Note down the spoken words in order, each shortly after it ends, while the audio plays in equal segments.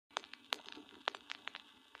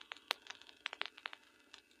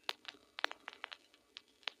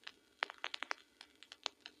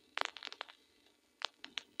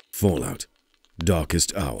Fallout,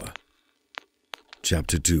 Darkest Hour.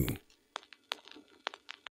 Chapter 2.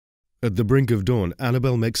 At the brink of dawn,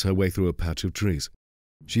 Annabelle makes her way through a patch of trees.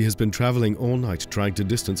 She has been traveling all night trying to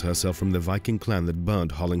distance herself from the Viking clan that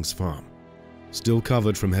burned Holling's farm. Still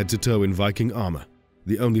covered from head to toe in Viking armor,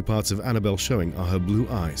 the only parts of Annabelle showing are her blue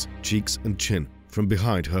eyes, cheeks and chin from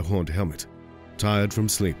behind her horned helmet. Tired from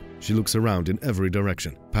sleep, she looks around in every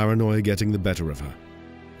direction, paranoia getting the better of her.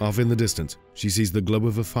 Off in the distance, she sees the glow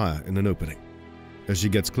of a fire in an opening. As she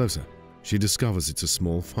gets closer, she discovers it's a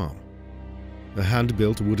small farm. A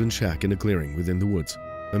hand-built wooden shack in a clearing within the woods,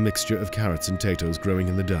 a mixture of carrots and potatoes growing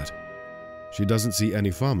in the dirt. She doesn't see any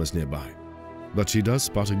farmers nearby, but she does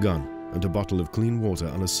spot a gun and a bottle of clean water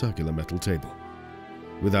on a circular metal table.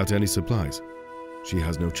 Without any supplies, she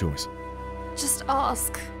has no choice. Just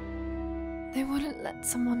ask. They wouldn't let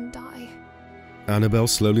someone die. Annabelle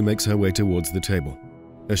slowly makes her way towards the table.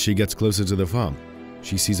 As she gets closer to the farm,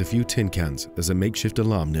 she sees a few tin cans as a makeshift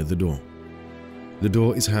alarm near the door. The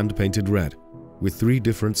door is hand-painted red, with 3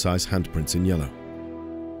 different size handprints in yellow.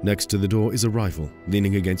 Next to the door is a rifle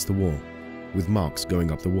leaning against the wall, with marks going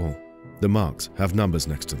up the wall. The marks have numbers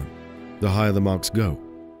next to them. The higher the marks go,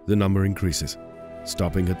 the number increases,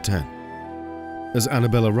 stopping at 10. As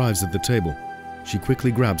Annabelle arrives at the table, she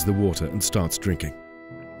quickly grabs the water and starts drinking.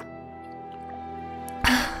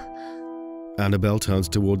 Annabelle turns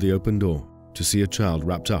toward the open door to see a child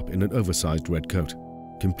wrapped up in an oversized red coat,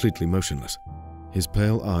 completely motionless. His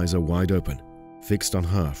pale eyes are wide open, fixed on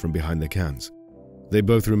her from behind the cans. They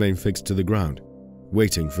both remain fixed to the ground,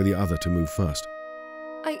 waiting for the other to move first.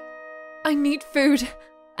 I need food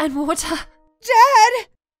and water. Dad!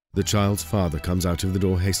 The child's father comes out of the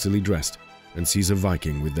door hastily dressed and sees a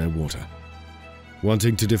Viking with their water.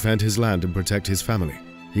 Wanting to defend his land and protect his family,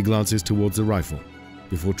 he glances towards the rifle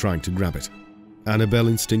before trying to grab it. Annabelle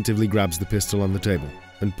instinctively grabs the pistol on the table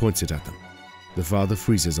and points it at them. The father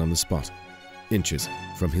freezes on the spot, inches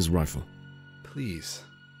from his rifle. Please,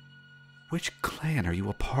 which clan are you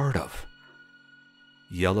a part of?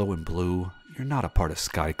 Yellow and Blue, you're not a part of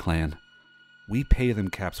Sky Clan. We pay them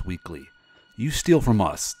caps weekly. You steal from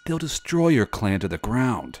us, they'll destroy your clan to the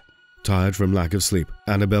ground. Tired from lack of sleep,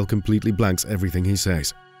 Annabelle completely blanks everything he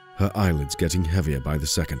says, her eyelids getting heavier by the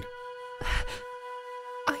second.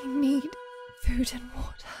 I need food and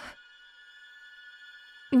water.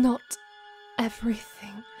 Not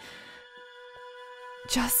everything.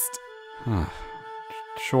 Just...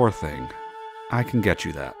 Sure thing. I can get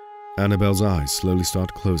you that. Annabelle's eyes slowly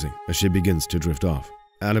start closing as she begins to drift off.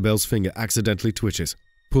 Annabelle's finger accidentally twitches,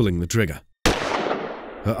 pulling the trigger.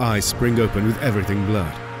 Her eyes spring open with everything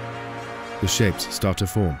blurred. The shapes start to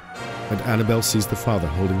form, and Annabelle sees the father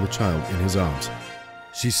holding the child in his arms.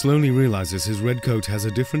 She slowly realizes his red coat has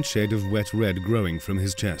a different shade of wet red growing from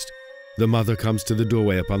his chest. The mother comes to the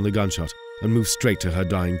doorway upon the gunshot and moves straight to her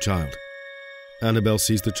dying child. Annabelle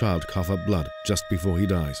sees the child cough up blood just before he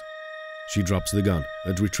dies. She drops the gun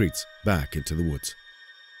and retreats back into the woods.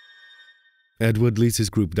 Edward leads his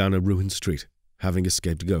group down a ruined street, having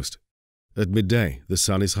escaped Ghost. At midday, the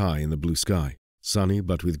sun is high in the blue sky, sunny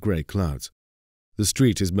but with grey clouds. The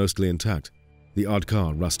street is mostly intact, the odd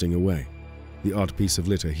car rusting away, the odd piece of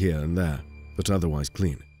litter here and there, but otherwise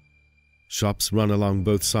clean. Shops run along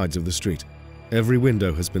both sides of the street. Every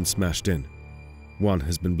window has been smashed in. One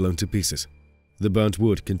has been blown to pieces, the burnt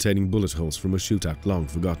wood containing bullet holes from a shootout long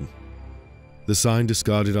forgotten. The sign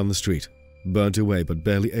discarded on the street, burnt away but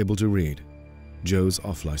barely able to read, Joe's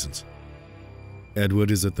off-license.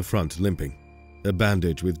 Edward is at the front, limping. A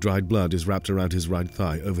bandage with dried blood is wrapped around his right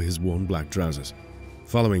thigh over his worn black trousers.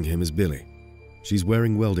 Following him is Billy. She's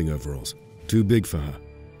wearing welding overalls, too big for her,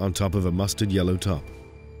 on top of a mustard yellow top.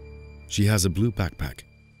 She has a blue backpack,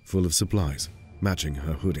 full of supplies, matching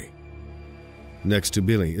her hoodie. Next to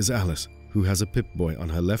Billy is Alice, who has a Pip-Boy on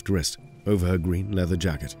her left wrist over her green leather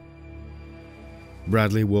jacket.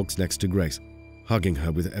 Bradley walks next to Grace, hugging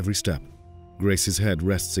her with every step. Grace's head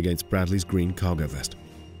rests against Bradley's green cargo vest,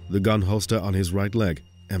 the gun holster on his right leg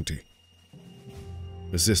empty.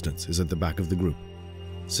 Assistance is at the back of the group,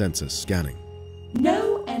 sensors scanning.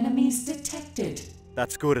 No enemies detected.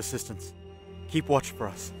 That's good, Assistance. Keep watch for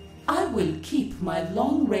us. I will keep my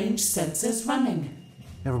long-range sensors running.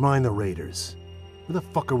 Never mind the raiders. Where the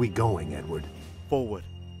fuck are we going, Edward? Forward.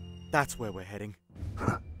 That's where we're heading.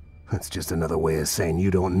 That's just another way of saying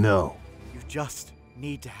you don't know. You just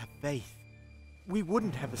need to have faith. We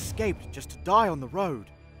wouldn't have escaped just to die on the road.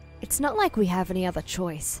 It's not like we have any other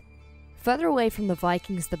choice. Further away from the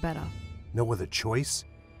Vikings, the better. No other choice?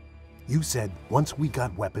 You said once we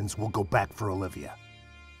got weapons, we'll go back for Olivia.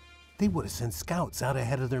 They would have sent scouts out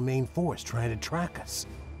ahead of their main force trying to track us.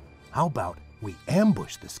 How about We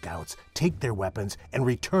ambush the scouts, take their weapons, and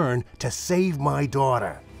return to save my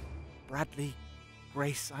daughter. Bradley,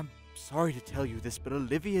 Grace, I'm sorry to tell you this, but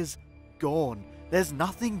Olivia's gone. There's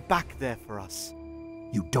nothing back there for us.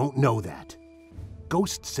 You don't know that.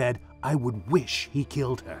 Ghost said I would wish he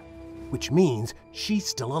killed her, which means she's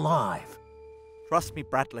still alive. Trust me,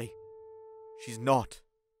 Bradley. She's not.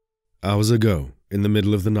 Hours ago, in the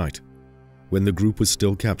middle of the night, when the group was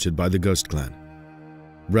still captured by the Ghost Clan,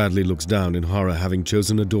 Bradley looks down in horror, having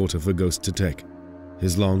chosen a daughter for Ghost to take,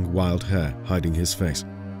 his long, wild hair hiding his face.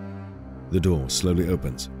 The door slowly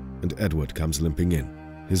opens, and Edward comes limping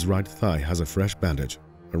in. His right thigh has a fresh bandage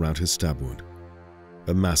around his stab wound.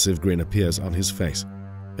 A massive grin appears on his face,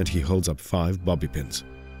 and he holds up 5 bobby pins.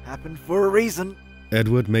 Happened for a reason.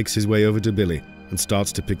 Edward makes his way over to Billy and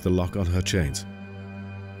starts to pick the lock on her chains.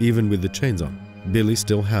 Even with the chains on, Billy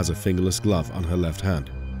still has a fingerless glove on her left hand.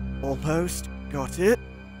 Almost got it.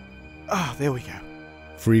 Ah, there we go.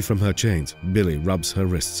 Free from her chains, Billy rubs her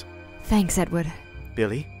wrists. Thanks, Edward.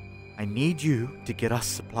 Billy, I need you to get us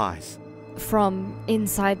supplies. From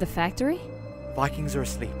inside the factory? Vikings are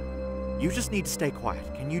asleep. You just need to stay quiet.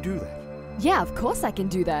 Can you do that? Yeah, of course I can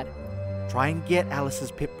do that. Try and get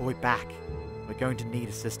Alice's Pip-Boy back. We're going to need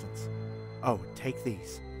assistance. Oh, take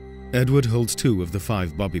these. Edward holds 2 of the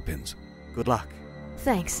 5 bobby pins. Good luck.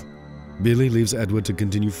 Thanks. Billy leaves Edward to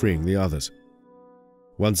continue freeing the others.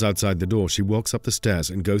 Once outside the door, she walks up the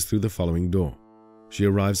stairs and goes through the following door. She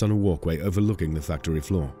arrives on a walkway overlooking the factory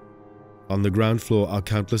floor. On the ground floor are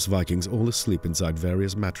countless Vikings, all asleep inside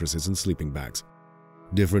various mattresses and sleeping bags.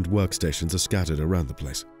 Different workstations are scattered around the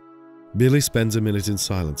place. Billy spends a minute in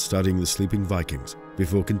silence studying the sleeping Vikings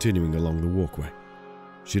before continuing along the walkway.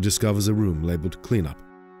 She discovers a room labeled Cleanup.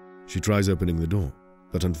 She tries opening the door,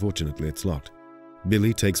 but unfortunately it's locked.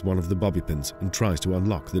 Billy takes one of the bobby pins and tries to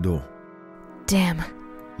unlock the door. Damn.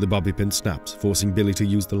 The bobby pin snaps, forcing Billy to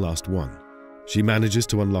use the last one. She manages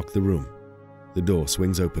to unlock the room. The door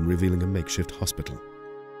swings open, revealing a makeshift hospital.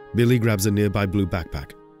 Billy grabs a nearby blue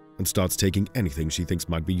backpack and starts taking anything she thinks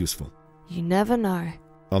might be useful. You never know.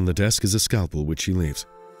 On the desk is a scalpel, which she leaves,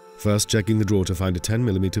 first checking the drawer to find a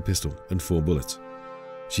 10mm pistol and 4 bullets.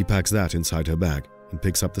 She packs that inside her bag and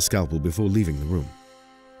picks up the scalpel before leaving the room.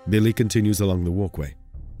 Billy continues along the walkway,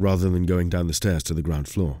 rather than going down the stairs to the ground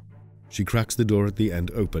floor. She cracks the door at the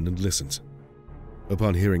end open and listens.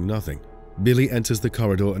 Upon hearing nothing, Billy enters the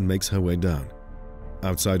corridor and makes her way down.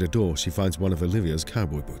 Outside a door, she finds one of Olivia's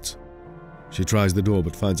cowboy boots. She tries the door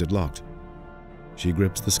but finds it locked. She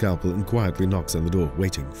grips the scalpel and quietly knocks on the door,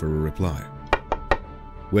 waiting for a reply.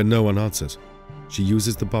 When no one answers, she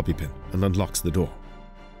uses the bobby pin and unlocks the door.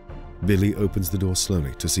 Billy opens the door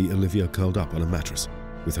slowly to see Olivia curled up on a mattress,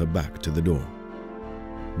 with her back to the door.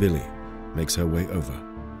 Billy makes her way over.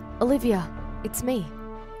 Olivia, it's me.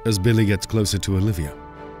 As Billy gets closer to Olivia,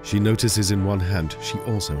 she notices in one hand she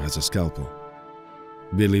also has a scalpel.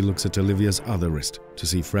 Billy looks at Olivia's other wrist to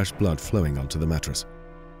see fresh blood flowing onto the mattress.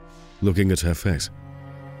 Looking at her face,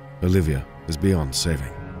 Olivia is beyond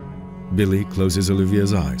saving. Billy closes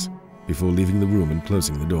Olivia's eyes before leaving the room and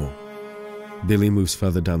closing the door. Billy moves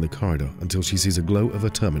further down the corridor until she sees a glow of a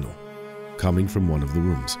terminal coming from one of the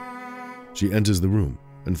rooms. She enters the room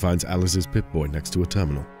and finds Alice's Pip-Boy next to a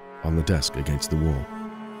terminal on the desk against the wall.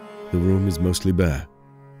 The room is mostly bare,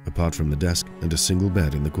 apart from the desk and a single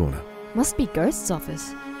bed in the corner. Must be Ghost's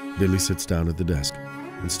office. Billy sits down at the desk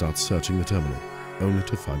and starts searching the terminal, only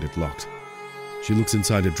to find it locked. She looks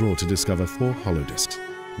inside a drawer to discover 4 hollow discs,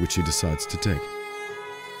 which she decides to take.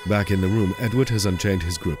 Back in the room, Edward has unchained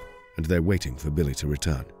his group, and they're waiting for Billy to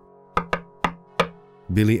return.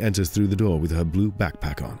 Billy enters through the door with her blue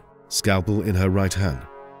backpack on, scalpel in her right hand,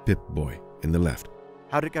 Pip-Boy in the left.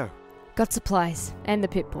 How'd it go? Got supplies and the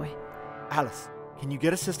Pip-Boy. Alice, can you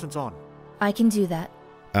get assistance on? I can do that.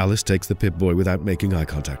 Alice takes the Pip-Boy without making eye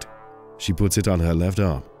contact. She puts it on her left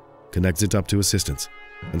arm, connects it up to assistance,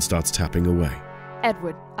 and starts tapping away.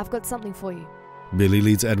 Edward, I've got something for you. Billy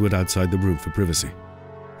leads Edward outside the room for privacy.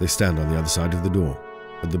 They stand on the other side of the door,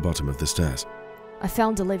 at the bottom of the stairs. I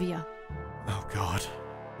found Olivia. Oh God,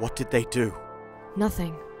 what did they do?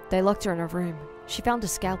 Nothing. They locked her in a room. She found a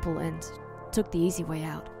scalpel and took the easy way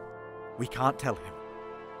out. We can't tell him.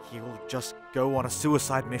 He'll just go on a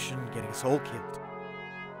suicide mission, getting us all killed.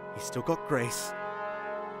 He's still got Grace.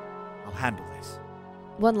 I'll handle this.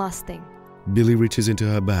 One last thing. Billy reaches into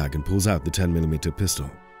her bag and pulls out the 10mm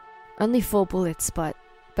pistol. Only 4 bullets, but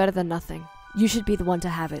better than nothing. You should be the one to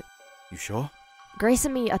have it. You sure? Grace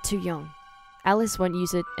and me are too young. Alice won't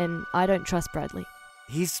use it, and I don't trust Bradley.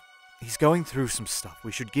 He's going through some stuff.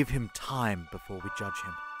 We should give him time before we judge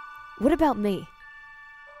him. What about me?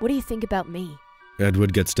 What do you think about me?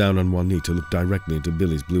 Edward gets down on one knee to look directly into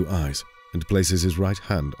Billy's blue eyes and places his right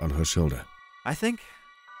hand on her shoulder. I think,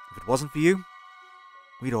 if it wasn't for you,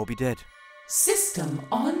 we'd all be dead. System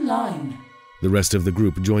online. The rest of the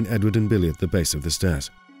group join Edward and Billy at the base of the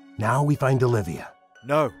stairs. Now we find Olivia.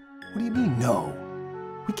 No. What do you mean, no?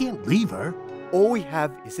 We can't leave her. All we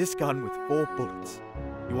have is this gun with 4 bullets.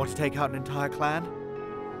 You want to take out an entire clan?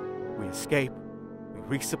 We escape, we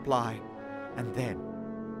resupply, and then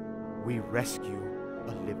we rescue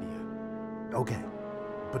Olivia. Okay,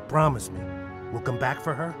 but promise me, we'll come back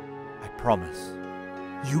for her? I promise.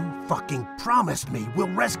 You fucking promised me we'll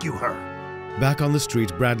rescue her! Back on the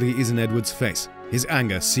street, Bradley is in Edward's face, his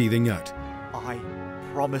anger seething out. I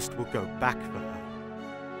promised we'll go back for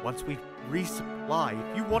her. Once we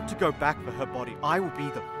resupply, if you want to go back for her body, I will be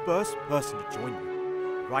the first person to join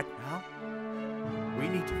you. Right now, we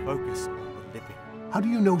need to focus on the living. How do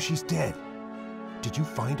you know she's dead? Did you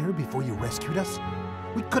find her before you rescued us?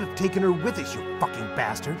 We could have taken her with us, you fucking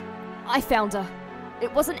bastard! I found her.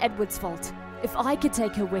 It wasn't Edward's fault. If I could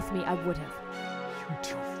take her with me, I would have. You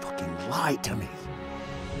two fucking lied to me.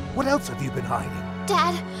 What else have you been hiding?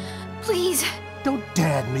 Dad, please. Don't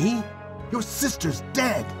dad me! Your sister's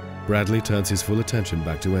dead! Bradley turns his full attention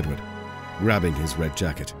back to Edward, grabbing his red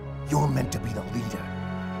jacket. You're meant to be the leader.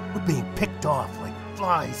 We're being picked off like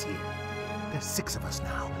flies here. There's 6 of us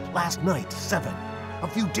now. Last night, 7. A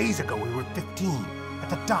few days ago, we were 15. At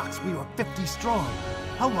the docks, we were 50 strong.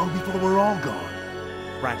 How long before we're all gone?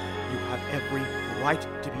 Bradley, you have every right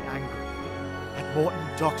to be angry. At Morton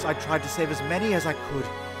Docks, I tried to save as many as I could.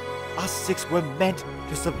 Us 6 were meant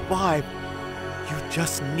to survive. You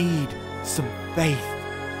just need some faith.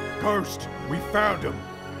 Ghost, we found him.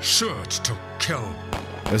 Sure to kill.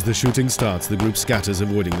 As the shooting starts, the group scatters,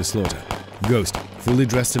 avoiding the slaughter. Ghost, fully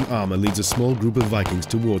dressed in armor, leads a small group of Vikings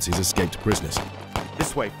towards his escaped prisoners.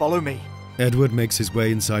 This way, follow me. Edward makes his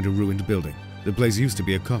way inside a ruined building. The place used to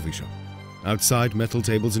be a coffee shop. Outside, metal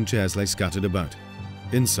tables and chairs lay scattered about.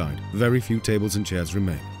 Inside, very few tables and chairs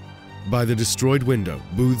remain. By the destroyed window,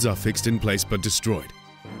 booths are fixed in place but destroyed.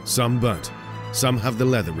 Some burnt, some have the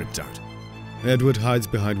leather ripped out. Edward hides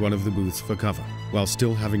behind one of the booths for cover, while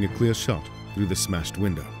still having a clear shot through the smashed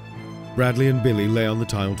window. Bradley and Billy lay on the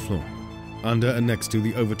tiled floor, under and next to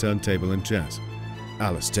the overturned table and chairs.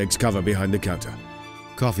 Alice takes cover behind the counter.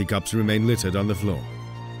 Coffee cups remain littered on the floor.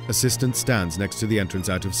 Assistant stands next to the entrance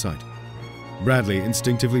out of sight. Bradley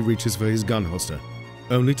instinctively reaches for his gun holster,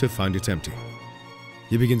 only to find it empty.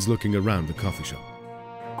 He begins looking around the coffee shop.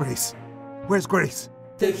 Grace. Where's Grace?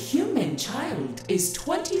 The human child is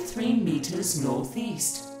 23 meters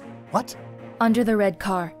northeast. What? Under the red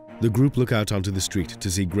car. The group look out onto the street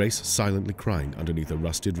to see Grace silently crying underneath a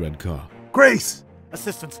rusted red car. Grace!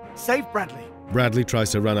 Assistants, save Bradley. Bradley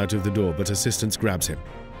tries to run out of the door, but Assistance grabs him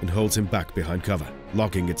and holds him back behind cover,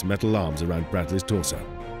 locking its metal arms around Bradley's torso.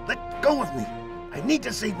 Let go of me! I need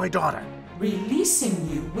to save my daughter! Releasing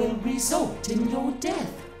you will result in your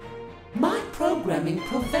death. My programming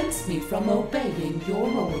prevents me from obeying your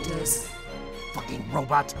orders. Fucking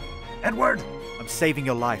robot! Edward! I'm saving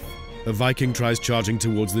your life. A Viking tries charging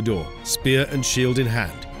towards the door, spear and shield in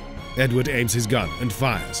hand. Edward aims his gun and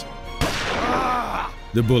fires.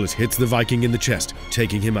 The bullet hits the Viking in the chest,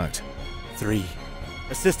 taking him out. 3.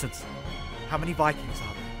 Assistants, how many Vikings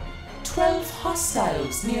are there? 12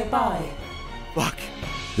 hostiles nearby. Fuck.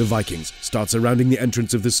 The Vikings start surrounding the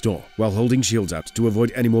entrance of the store while holding shields out to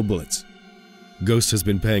avoid any more bullets. Ghost has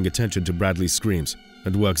been paying attention to Bradley's screams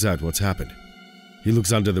and works out what's happened. He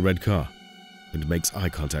looks under the red car and makes eye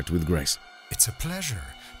contact with Grace. It's a pleasure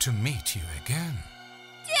to meet you again.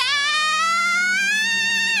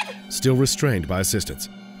 Still restrained by assistants,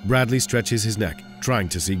 Bradley stretches his neck, trying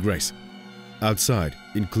to see Grace. Outside,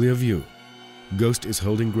 in clear view, Ghost is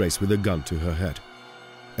holding Grace with a gun to her head.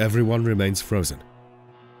 Everyone remains frozen.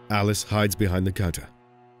 Alice hides behind the counter.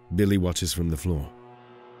 Billy watches from the floor.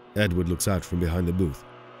 Edward looks out from behind the booth,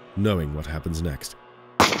 knowing what happens next.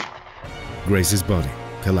 Grace's body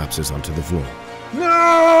collapses onto the floor.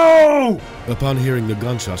 No! Upon hearing the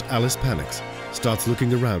gunshot, Alice panics, starts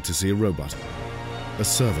looking around to see a robot. A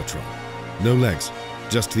Servotron. No legs,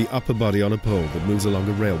 just the upper body on a pole that moves along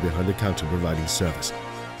a rail behind the counter providing service.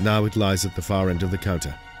 Now it lies at the far end of the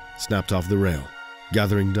counter, snapped off the rail,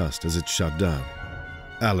 gathering dust as it's shut down.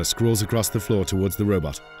 Alice crawls across the floor towards the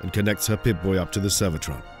robot and connects her Pip-Boy up to the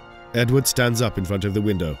Servotron. Edward stands up in front of the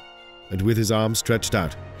window and with his arm stretched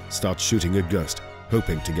out, starts shooting at Ghost,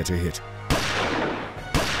 hoping to get a hit.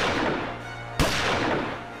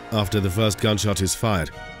 After the first gunshot is fired,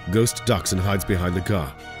 Ghost ducks and hides behind the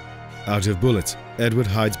car. Out of bullets, Edward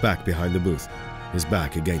hides back behind the booth, his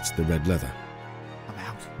back against the red leather. I'm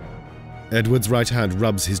out. Edward's right hand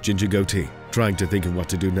rubs his ginger goatee, trying to think of what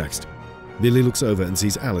to do next. Billy looks over and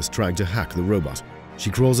sees Alice trying to hack the robot. She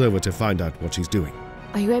crawls over to find out what she's doing.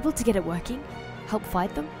 Are you able to get it working? Help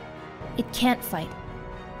fight them? It can't fight.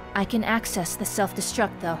 I can access the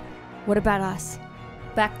self-destruct, though. What about us?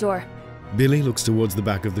 Back door. Billy looks towards the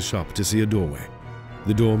back of the shop to see a doorway.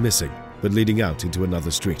 The door missing, but leading out into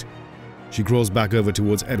another street. She crawls back over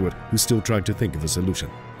towards Edward, who's still trying to think of a solution.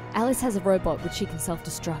 Alice has a robot which she can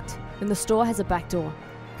self-destruct, and the store has a back door.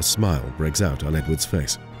 A smile breaks out on Edward's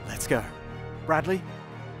face. Let's go. Bradley,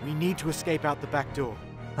 we need to escape out the back door.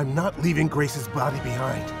 I'm not leaving Grace's body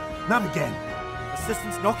behind. Not again.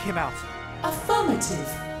 Assistants, knock him out. Affirmative.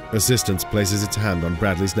 Assistance places its hand on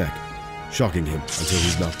Bradley's neck, shocking him until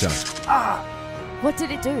he's knocked out. What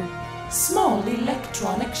did it do? Small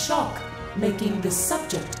electronic shock, making the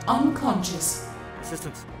subject unconscious.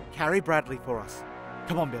 Assistants, carry Bradley for us.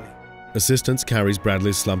 Come on, Billy. Assistance carries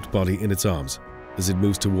Bradley's slumped body in its arms as it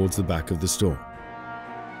moves towards the back of the store.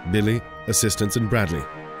 Billy, Assistance, and Bradley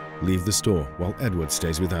leave the store while Edward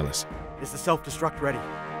stays with Alice. Is the self-destruct ready?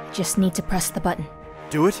 Just need to press the button.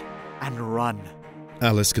 Do it and run.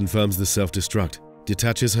 Alice confirms the self-destruct,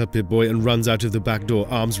 detaches her Pip-Boy and runs out of the back door,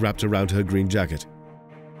 arms wrapped around her green jacket.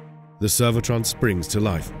 The Servotron springs to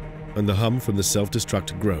life, and the hum from the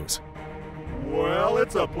self-destruct grows. Well,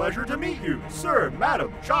 it's a pleasure to meet you, sir,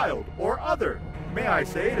 madam, child, or other. May I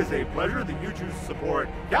say it is a pleasure that you choose to support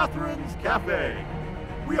Catherine's Cafe.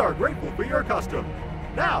 We are grateful for your custom.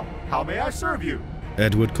 Now, how may I serve you?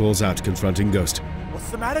 Edward calls out, confronting Ghost. What's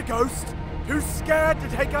the matter, Ghost? Too scared to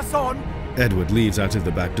take us on? Edward leaves out of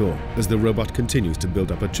the back door as the robot continues to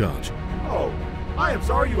build up a charge. Oh, I am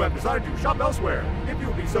sorry you have decided to shop elsewhere. If you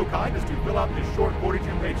will be so kind as to fill out this short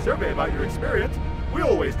 42-page survey about your experience, we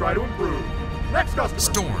always try to improve. Next customer.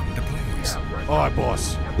 Storm to please. Aye,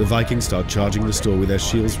 boss. The Vikings start charging the store with their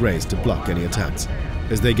shields raised to block any attacks.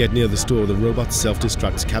 As they get near the store, the robot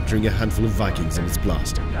self-destructs, capturing a handful of Vikings in its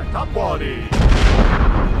blast. At top quality.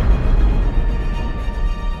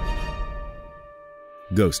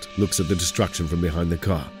 Ghost looks at the destruction from behind the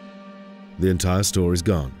car. The entire store is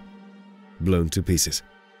gone, blown to pieces.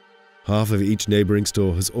 Half of each neighboring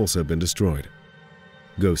store has also been destroyed.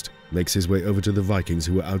 Ghost makes his way over to the Vikings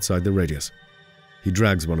who are outside the radius. He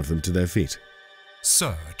drags one of them to their feet.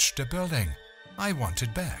 Search the building. I want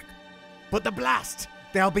it back. But the blast!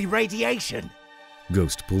 There'll be radiation!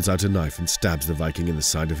 Ghost pulls out a knife and stabs the Viking in the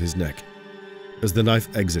side of his neck. As the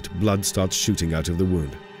knife exits, blood starts shooting out of the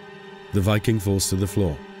wound. The Viking falls to the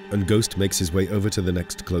floor, and Ghost makes his way over to the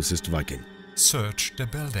next closest Viking. Search the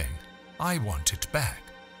building. I want it back.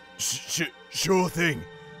 Sure thing.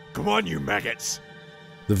 Come on, you maggots.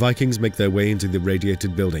 The Vikings make their way into the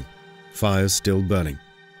radiated building, fires still burning,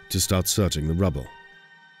 to start searching the rubble.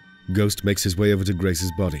 Ghost makes his way over to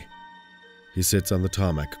Grace's body. He sits on the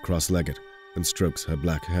tarmac cross-legged and strokes her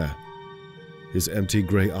black hair. His empty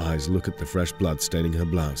grey eyes look at the fresh blood staining her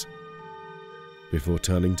blouse, before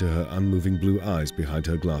turning to her unmoving blue eyes behind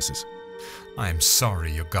her glasses. I'm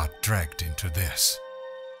sorry you got dragged into this.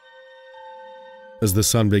 As the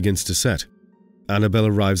sun begins to set, Annabelle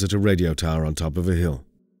arrives at a radio tower on top of a hill.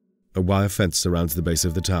 A wire fence surrounds the base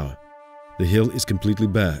of the tower. The hill is completely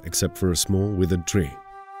bare except for a small, withered tree.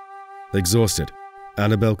 Exhausted,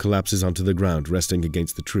 Annabelle collapses onto the ground, resting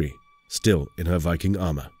against the tree, still in her Viking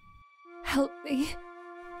armor. Help me.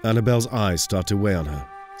 Annabelle's eyes start to weigh on her,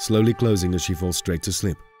 slowly closing as she falls straight to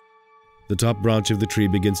sleep. The top branch of the tree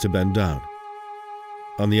begins to bend down.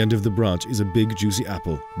 On the end of the branch is a big, juicy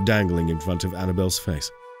apple dangling in front of Annabelle's face.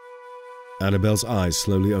 Annabelle's eyes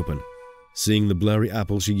slowly open. Seeing the blurry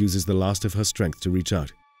apple, she uses the last of her strength to reach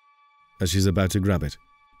out. As she's about to grab it,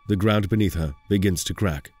 the ground beneath her begins to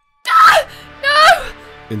crack. No!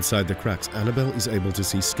 Inside the cracks, Annabelle is able to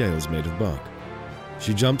see scales made of bark.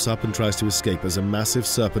 She jumps up and tries to escape as a massive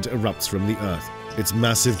serpent erupts from the earth, its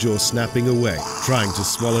massive jaw snapping away, trying to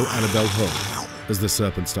swallow Annabelle whole. As the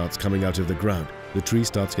serpent starts coming out of the ground, the tree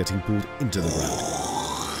starts getting pulled into the ground.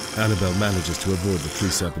 Annabelle manages to avoid the tree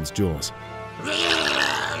serpent's jaws.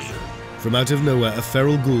 From out of nowhere, a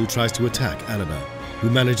feral ghoul tries to attack Annabelle, who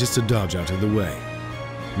manages to dodge out of the way.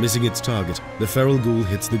 Missing its target, the feral ghoul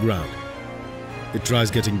hits the ground. It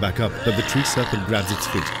tries getting back up, but the tree serpent grabs its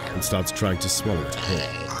feet and starts trying to swallow it whole.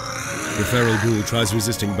 The feral ghoul tries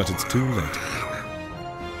resisting, but it's too late.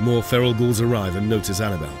 More feral ghouls arrive and notice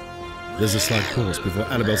Annabelle. There's a slight pause before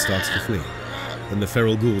Annabelle starts to flee, and the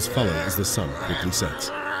feral ghouls follow as the sun quickly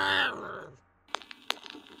sets.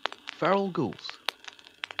 Feral ghouls.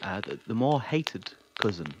 The more hated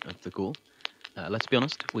cousin of the ghoul. Let's be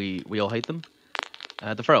honest, we all hate them.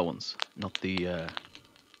 The feral ones, not the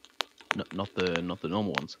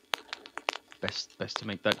normal ones. Best to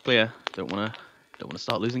make that clear. Don't wanna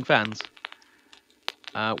start losing fans.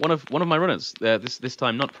 One of my runners. This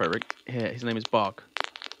time not Frederick. His name is Bark.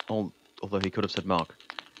 Although he could have said Mark.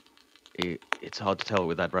 It's hard to tell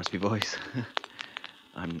with that raspy voice.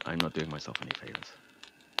 I'm not doing myself any favors.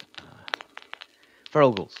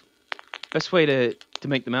 Feral ghouls. Best way to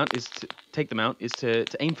make them out is to take them out is to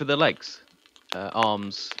aim for their legs,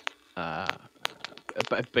 arms,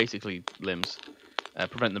 basically limbs.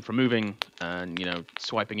 Prevent them from moving and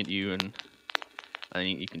swiping at you, and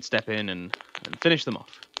you can step in and finish them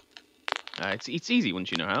off. It's easy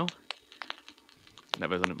once you know how.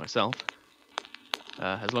 Never done it myself.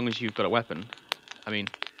 As long as you've got a weapon. I mean,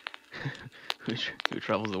 who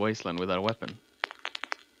travels the wasteland without a weapon?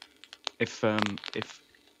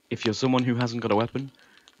 If you're someone who hasn't got a weapon,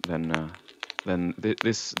 then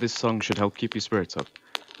this song should help keep your spirits up.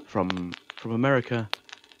 From America,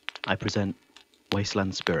 I present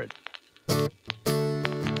Wasteland Spirit.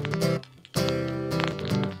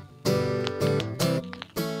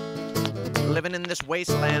 Living in this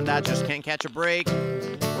wasteland, I just can't catch a break.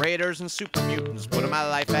 Raiders and super mutants putting my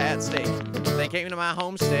life at stake. They came to my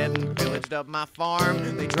homestead and pillaged up my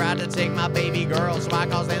farm. They tried to take my baby girl, so I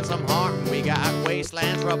caused them some harm. We got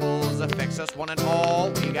wasteland troubles, affects us one and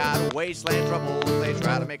all. We got wasteland troubles, they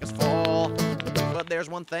try to make us fall. But there's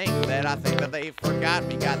one thing that I think that they forgot.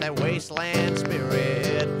 We got that wasteland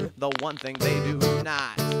spirit, the one thing they do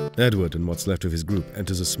not. Edward and what's left of his group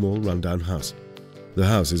enters a small rundown house. The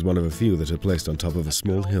house is one of a few that are placed on top of a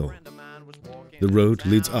small hill. The road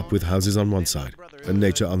leads up with houses on one side and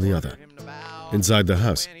nature on the other. Inside the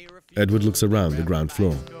house, Edward looks around the ground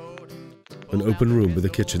floor. An open room with a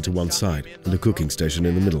kitchen to one side and a cooking station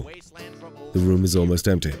in the middle. The room is almost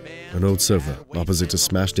empty, an old sofa opposite a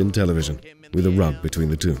smashed-in television with a rug between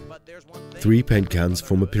the two. 3 paint cans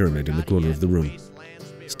form a pyramid in the corner of the room.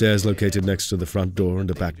 Stairs located next to the front door and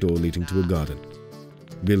a back door leading to a garden.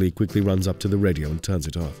 Billy quickly runs up to the radio and turns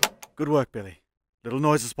it off. Good work, Billy. Little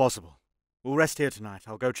noise as possible. We'll rest here tonight.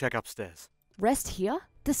 I'll go check upstairs. Rest here?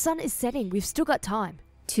 The sun is setting. We've still got time.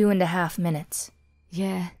 2.5 minutes.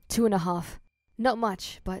 Yeah, 2.5. Not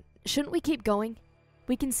much, but shouldn't we keep going?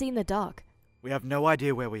 We can see in the dark. We have no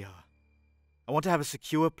idea where we are. I want to have a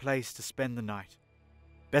secure place to spend the night.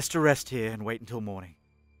 Best to rest here and wait until morning.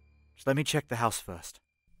 Just let me check the house first.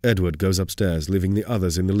 Edward goes upstairs, leaving the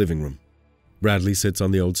others in the living room. Bradley sits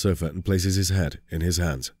on the old sofa and places his head in his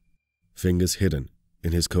hands, fingers hidden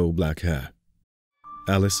in his coal-black hair.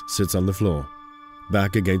 Alice sits on the floor,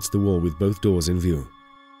 back against the wall with both doors in view.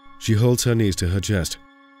 She holds her knees to her chest.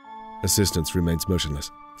 Assistance remains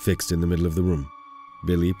motionless, fixed in the middle of the room.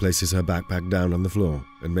 Billy places her backpack down on the floor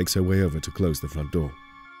and makes her way over to close the front door.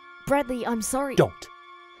 Bradley, I'm sorry.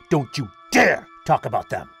 Don't you dare talk about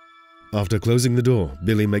them! After closing the door,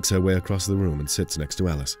 Billy makes her way across the room and sits next to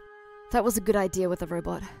Alice. That was a good idea with the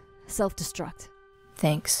robot. Self-destruct.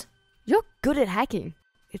 Thanks. You're good at hacking.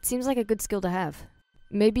 It seems like a good skill to have.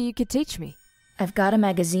 Maybe you could teach me. I've got a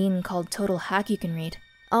magazine called Total Hack you can read.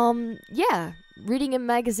 Yeah. Reading a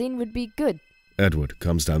magazine would be good. Edward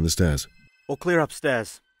comes down the stairs. All clear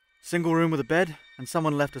upstairs. Single room with a bed, and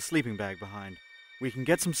someone left a sleeping bag behind. We can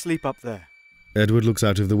get some sleep up there. Edward looks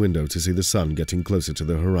out of the window to see the sun getting closer to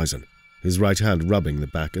the horizon, his right hand rubbing the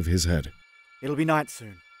back of his head. It'll be night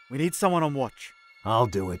soon. We need someone on watch. I'll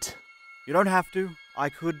do it. You don't have to. I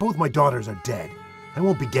could. Both my daughters are dead. I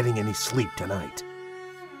won't be getting any sleep tonight.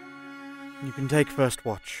 You can take first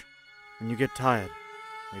watch. When you get tired,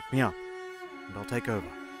 wake me up, and I'll take over.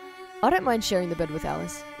 I don't mind sharing the bed with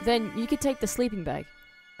Alice. Then you could take the sleeping bag.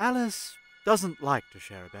 Alice doesn't like to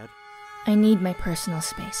share a bed. I need my personal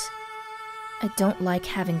space. I don't like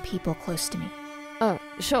having people close to me. Oh,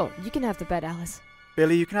 sure. You can have the bed, Alice.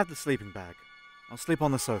 Billy, you can have the sleeping bag. I'll sleep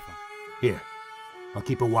on the sofa. Here, I'll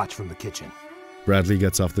keep a watch from the kitchen. Bradley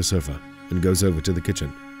gets off the sofa and goes over to the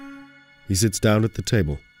kitchen. He sits down at the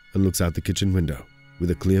table and looks out the kitchen window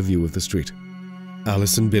with a clear view of the street.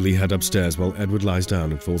 Alice and Billy head upstairs while Edward lies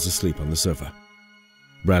down and falls asleep on the sofa.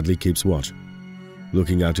 Bradley keeps watch,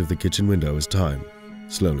 looking out of the kitchen window as time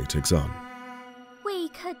slowly ticks on. We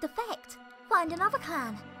could defect. Find another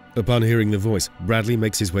clan. Upon hearing the voice, Bradley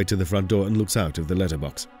makes his way to the front door and looks out of the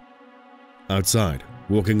letterbox. Outside,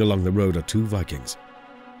 walking along the road are 2 Vikings,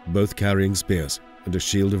 both carrying spears and a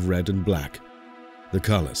shield of red and black, the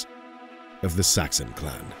colours of the Saxon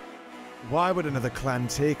clan. Why would another clan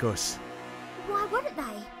take us? Why wouldn't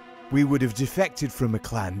they? We would have defected from a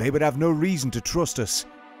clan. They would have no reason to trust us.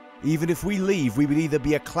 Even if we leave, we would either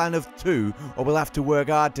be a clan of 2 or we'll have to work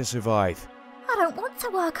hard to survive. I don't want to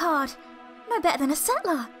work hard. No better than a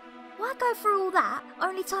settler. Why go through all that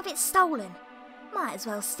only to have it stolen? Might as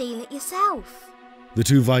well steal it yourself. The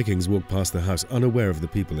two Vikings walk past the house unaware of the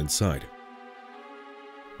people inside.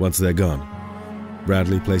 Once they're gone,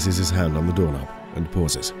 Bradley places his hand on the doorknob and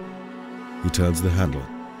pauses. He turns the handle,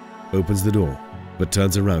 opens the door, but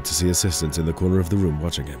turns around to see assistants in the corner of the room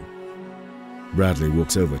watching him. Bradley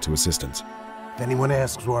walks over to assistants. If anyone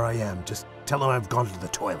asks where I am, just tell them I've gone to the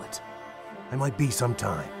toilet. I might be some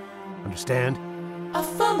time. Understand?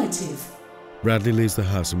 Affirmative. Bradley leaves the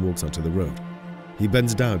house and walks onto the road. He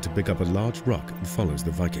bends down to pick up a large rock and follows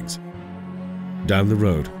the Vikings. Down the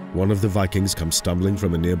road, one of the Vikings comes stumbling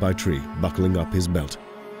from a nearby tree, buckling up his belt.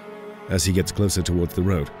 As he gets closer towards the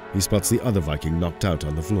road, he spots the other Viking knocked out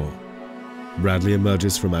on the floor. Bradley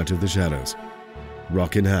emerges from out of the shadows,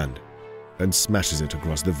 rock in hand, and smashes it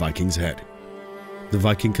across the Viking's head. The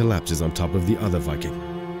Viking collapses on top of the other Viking,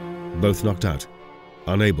 both knocked out,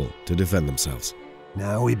 unable to defend themselves.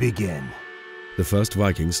 Now we begin. The first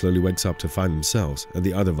Viking slowly wakes up to find themselves and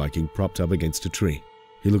the other Viking propped up against a tree.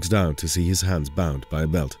 He looks down to see his hands bound by a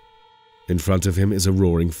belt. In front of him is a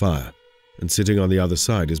roaring fire, and sitting on the other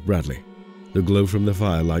side is Bradley. The glow from the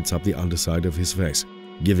fire lights up the underside of his face,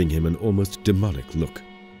 giving him an almost demonic look.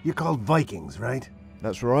 You're called Vikings, right?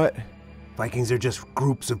 That's right. Vikings are just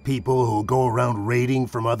groups of people who go around raiding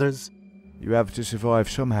from others? You have to survive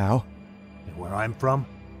somehow. And where I'm from,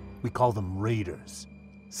 we call them raiders.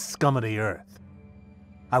 Scum of the earth.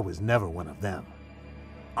 I was never one of them.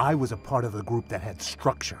 I was a part of a group that had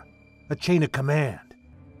structure, a chain of command.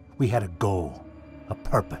 We had a goal, a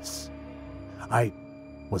purpose. I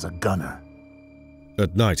was a gunner.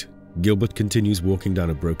 At night, Gilbert continues walking down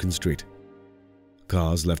a broken street.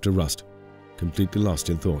 Cars left to rust, completely lost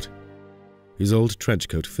in thought. His old trench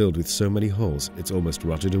coat filled with so many holes it's almost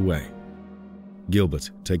rotted away.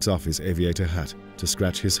 Gilbert takes off his aviator hat to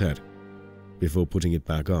scratch his head before putting it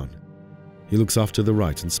back on. He looks off to the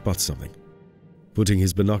right and spots something. Putting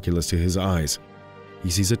his binoculars to his eyes, he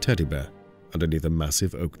sees a teddy bear underneath a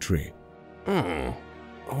massive oak tree.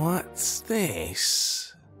 What's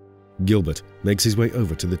this? Gilbert makes his way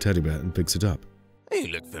over to the teddy bear and picks it up. You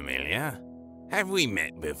look familiar. Have we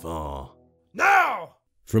met before? Now!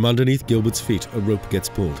 From underneath Gilbert's feet, a rope gets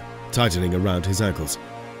pulled, tightening around his ankles.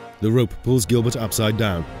 The rope pulls Gilbert upside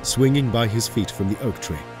down, swinging by his feet from the oak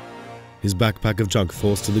tree. His backpack of junk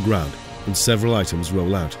falls to the ground, and several items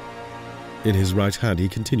roll out. In his right hand, he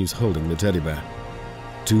continues holding the teddy bear.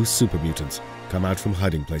 Two super mutants come out from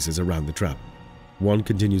hiding places around the trap. One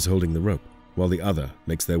continues holding the rope, while the other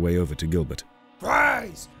makes their way over to Gilbert.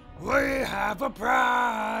 Prize! We have a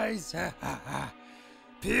prize!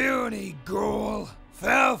 Puny ghoul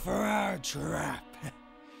fell for our trap.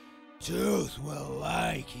 Tooth will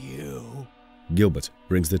like you. Gilbert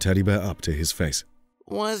brings the teddy bear up to his face.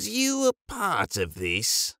 Was you a part of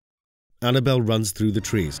this? Annabelle runs through the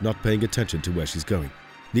trees, not paying attention to where she's going.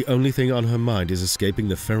 The only thing on her mind is escaping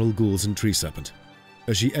the feral ghouls and tree serpent.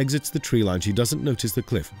 As she exits the tree line, she doesn't notice the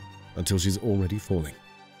cliff until she's already falling.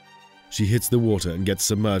 She hits the water and gets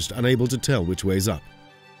submerged, unable to tell which way's up.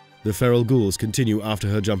 The feral ghouls continue after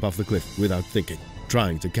her jump off the cliff without thinking,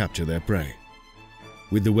 trying to capture their prey.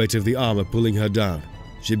 With the weight of the armor pulling her down,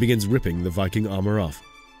 she begins ripping the Viking armor off.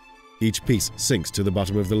 Each piece sinks to the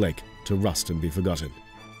bottom of the lake to rust and be forgotten.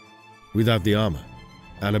 Without the armor,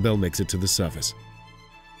 Annabelle makes it to the surface.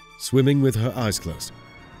 Swimming with her eyes closed,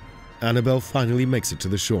 Annabelle finally makes it to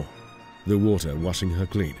the shore, the water washing her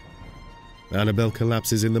clean. Annabelle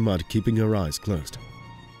collapses in the mud, keeping her eyes closed,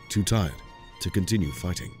 too tired to continue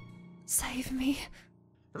fighting. Save me.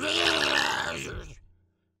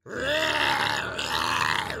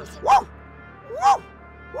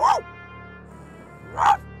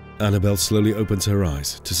 Annabelle slowly opens her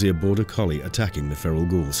eyes to see a border collie attacking the feral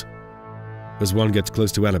ghouls. As one gets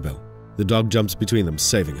close to Annabelle, the dog jumps between them,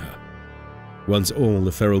 saving her. Once all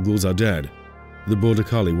the feral ghouls are dead, the border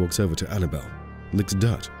collie walks over to Annabelle, licks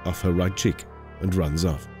dirt off her right cheek, and runs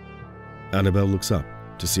off. Annabelle looks up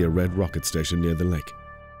to see a red rocket station near the lake.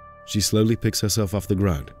 She slowly picks herself off the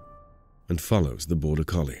ground and follows the border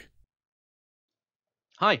collie.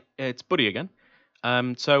 Hi, it's Buddy again.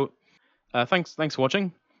 Thanks for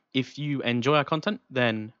watching. If you enjoy our content,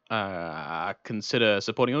 then consider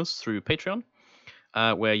supporting us through Patreon,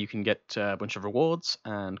 where you can get a bunch of rewards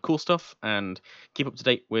and cool stuff and keep up to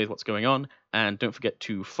date with what's going on. And don't forget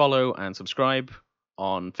to follow and subscribe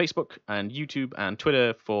on Facebook and YouTube and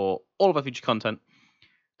Twitter for all of our future content.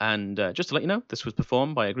 And just to let you know, this was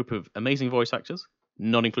performed by a group of amazing voice actors,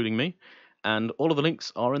 not including me. And all of the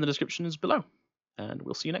links are in the descriptions below. And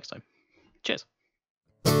we'll see you next time. Cheers.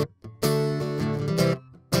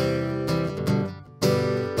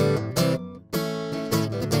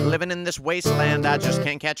 Living in this wasteland, I just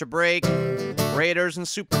can't catch a break. Raiders and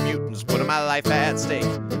super mutants putting my life at stake.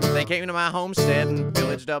 They came to my homestead and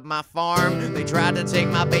pillaged up my farm. They tried to take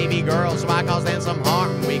my baby girl, so I caused them some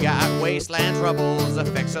harm. We got wasteland troubles,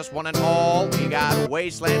 affects us one and all. We got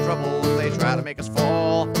wasteland troubles, they try to make us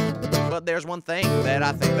fall. But there's one thing that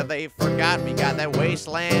I think that they forgot. We got that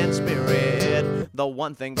wasteland spirit, the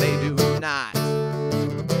one thing they do not.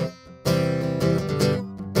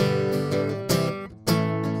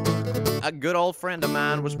 A good old friend of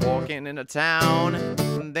mine was walking into town,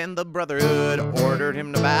 and then the Brotherhood ordered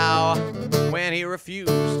him to bow. When he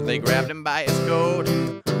refused, they grabbed him by his coat,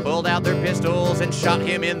 pulled out their pistols and shot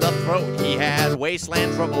him in the throat. He had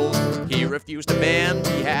wasteland troubles, he refused to bend.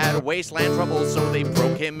 He had wasteland troubles, so they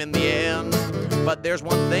broke him in the end. But there's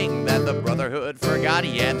one thing that the Brotherhood forgot.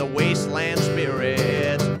 He had the wasteland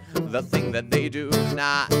spirit, the thing that they do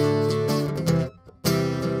not.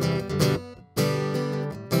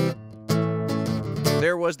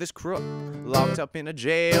 There was this crook locked up in a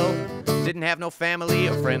jail, didn't have no family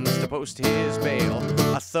or friends to post his bail.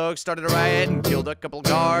 A thug started a riot and killed a couple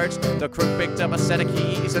guards. The crook picked up a set of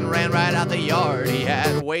keys and ran right out the yard. He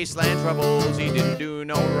had wasteland troubles, he didn't do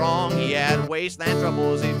no wrong. He had wasteland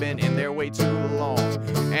troubles, he'd been in there way too long.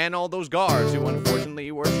 And all those guards who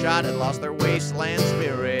unfortunately were shot had lost their wasteland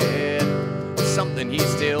spirit, something he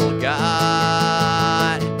still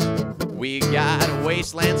got. We got a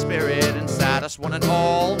wasteland spirit inside us one and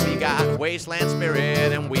all. We got wasteland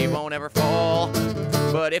spirit and we won't ever fall.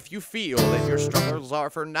 But if you feel that your struggles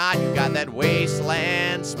are for naught, you got that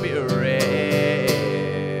wasteland spirit.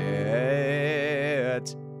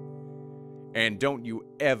 And don't you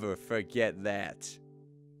ever forget that.